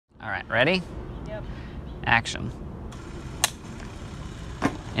All right, ready? Yep. Action.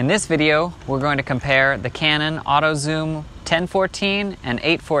 In this video, we're going to compare the Canon Autozoom 1014 and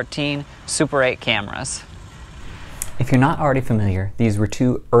 814 Super 8 cameras. If you're not already familiar, these were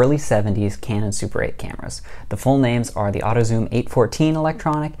two early 70s Canon Super 8 cameras. The full names are the Autozoom 814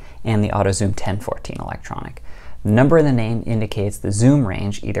 electronic and the Autozoom 1014 electronic. The number in the name indicates the zoom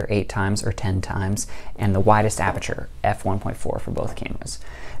range, either 8 times or 10 times, and the widest aperture, f1.4 for both cameras.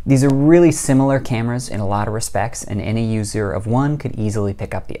 These are really similar cameras in a lot of respects, and any user of one could easily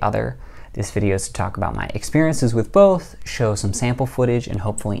pick up the other. This video is to talk about my experiences with both, show some sample footage, and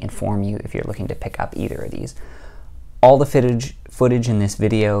hopefully inform you if you're looking to pick up either of these. All the footage in this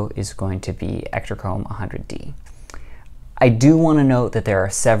video is going to be Ektachrome 100D. I do want to note that there are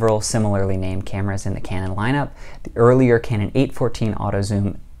several similarly named cameras in the Canon lineup. The earlier Canon 814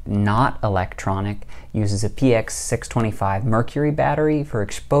 Autozoom, not electronic, uses a PX625 mercury battery for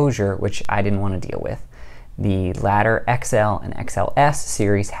exposure, which I didn't want to deal with. The latter XL and XLS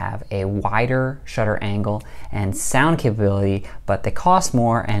series have a wider shutter angle and sound capability, but they cost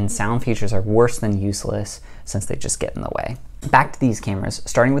more and sound features are worse than useless since they just get in the way. Back to these cameras,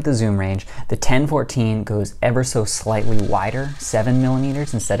 starting with the zoom range, the 1014 goes ever so slightly wider,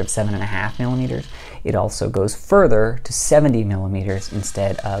 7mm instead of 7.5mm. It also goes further to 70mm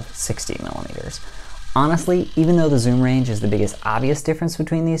instead of 60mm. Honestly, even though the zoom range is the biggest obvious difference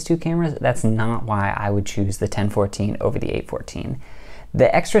between these two cameras, that's not why I would choose the 1014 over the 814.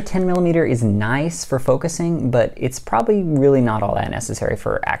 The extra 10mm is nice for focusing, but it's probably really not all that necessary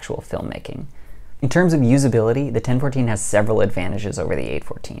for actual filmmaking. In terms of usability, the 1014 has several advantages over the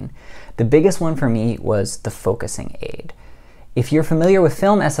 814. The biggest one for me was the focusing aid. If you're familiar with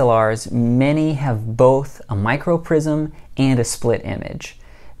film SLRs, many have both a micro prism and a split image.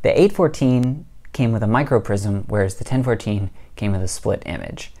 The 814 came with a micro prism, whereas the 1014 came with a split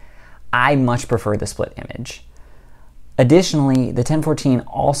image. I much prefer the split image. Additionally, the 1014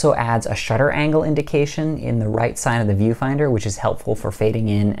 also adds a shutter angle indication in the right side of the viewfinder, which is helpful for fading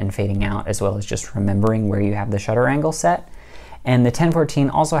in and fading out, as well as just remembering where you have the shutter angle set. And the 1014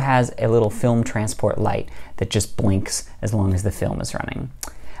 also has a little film transport light that just blinks as long as the film is running.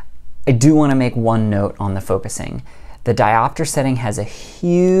 I do want to make one note on the focusing. The diopter setting has a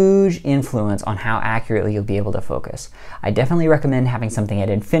huge influence on how accurately you'll be able to focus. I definitely recommend having something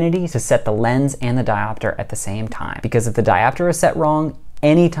at infinity to set the lens and the diopter at the same time, because if the diopter is set wrong,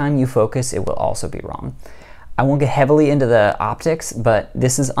 anytime you focus, it will also be wrong. I won't get heavily into the optics, but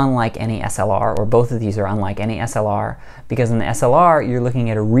this is unlike any SLR, or both of these are unlike any SLR, because in the SLR, you're looking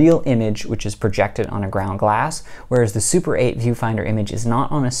at a real image which is projected on a ground glass, whereas the Super 8 viewfinder image is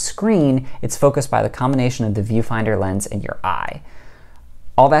not on a screen, it's focused by the combination of the viewfinder lens and your eye.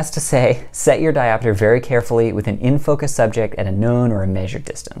 All that's to say, set your diopter very carefully with an in-focus subject at a known or a measured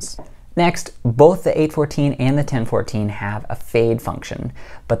distance. Next, both the 814 and the 1014 have a fade function,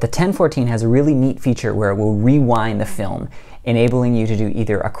 but the 1014 has a really neat feature where it will rewind the film, enabling you to do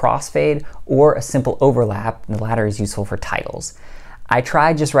either a crossfade or a simple overlap. The latter is useful for titles. I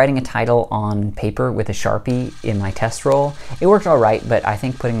tried just writing a title on paper with a Sharpie in my test roll. It worked all right, but I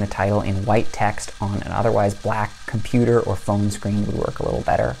think putting the title in white text on an otherwise black computer or phone screen would work a little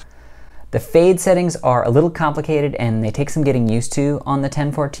better. The fade settings are a little complicated and they take some getting used to on the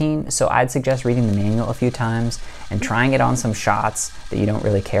 1014, so I'd suggest reading the manual a few times and trying it on some shots that you don't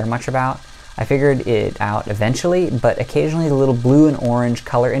really care much about. I figured it out eventually, but occasionally the little blue and orange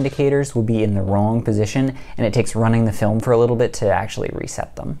color indicators will be in the wrong position and it takes running the film for a little bit to actually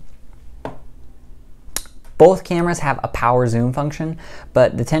reset them. Both cameras have a power zoom function,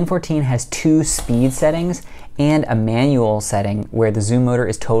 but the 1014 has two speed settings and a manual setting where the zoom motor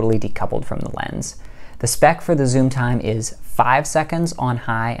is totally decoupled from the lens. The spec for the zoom time is 5 seconds on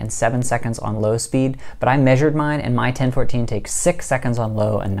high and 7 seconds on low speed, but I measured mine and my 1014 takes 6 seconds on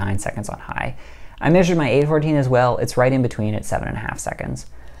low and 9 seconds on high. I measured my 814 as well, it's right in between at 7.5 seconds.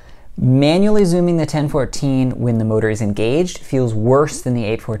 Manually zooming the 1014 when the motor is engaged feels worse than the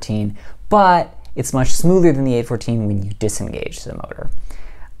 814, but it's much smoother than the 814 when you disengage the motor.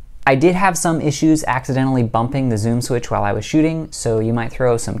 I did have some issues accidentally bumping the zoom switch while I was shooting, so you might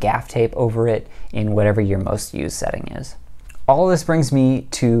throw some gaff tape over it in whatever your most used setting is. All of this brings me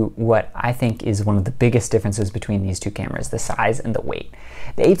to what I think is one of the biggest differences between these two cameras, the size and the weight.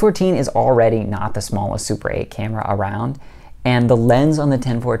 The 814 is already not the smallest Super 8 camera around, and the lens on the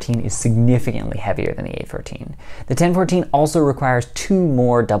 1014 is significantly heavier than the 814. The 1014 also requires 2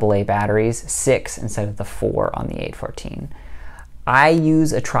 more AA batteries, 6 instead of the 4 on the 814. I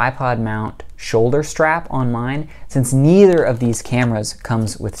use a tripod mount shoulder strap on mine since neither of these cameras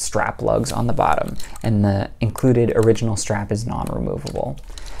comes with strap lugs on the bottom, and the included original strap is non-removable.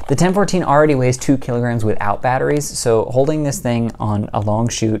 The 1014 already weighs 2 kilograms without batteries, so holding this thing on a long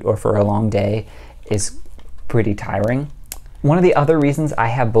shoot or for a long day is pretty tiring. One of the other reasons I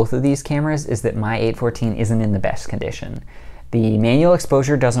have both of these cameras is that my 814 isn't in the best condition. The manual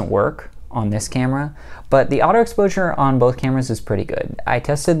exposure doesn't work on this camera, but the auto exposure on both cameras is pretty good. I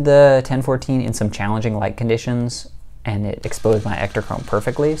tested the 1014 in some challenging light conditions and it exposed my Ektachrome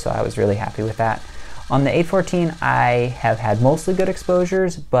perfectly, so I was really happy with that. On the 814, I have had mostly good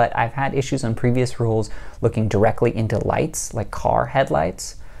exposures, but I've had issues on previous rolls looking directly into lights, like car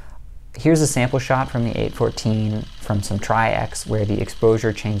headlights. Here's a sample shot from the 814 from some Tri-X where the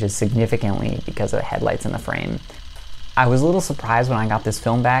exposure changes significantly because of the headlights in the frame. I was a little surprised when I got this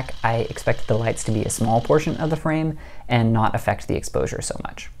film back. I expected the lights to be a small portion of the frame and not affect the exposure so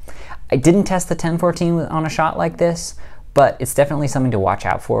much. I didn't test the 1014 on a shot like this, but it's definitely something to watch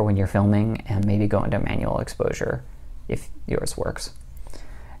out for when you're filming and maybe go into manual exposure if yours works.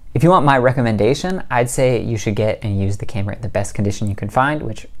 If you want my recommendation, I'd say you should get and use the camera in the best condition you can find,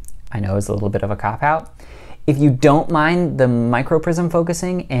 which I know is a little bit of a cop-out. If you don't mind the microprism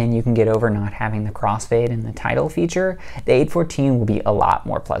focusing and you can get over not having the crossfade and the title feature, the 814 will be a lot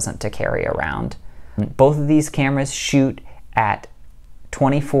more pleasant to carry around. Both of these cameras shoot at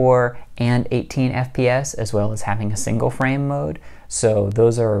 24 and 18 FPS, as well as having a single frame mode. So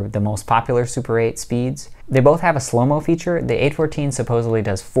those are the most popular Super 8 speeds. They both have a slow-mo feature. The 814 supposedly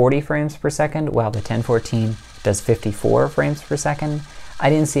does 40 frames per second, while the 1014 does 54 frames per second.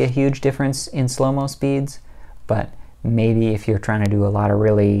 I didn't see a huge difference in slow-mo speeds, but maybe if you're trying to do a lot of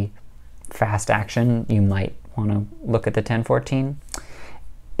really fast action, you might want to look at the 1014.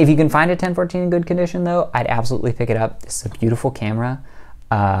 If you can find a 1014 in good condition though, I'd absolutely pick it up. This is a beautiful camera,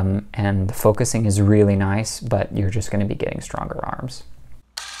 and the focusing is really nice, but you're just going to be getting stronger arms.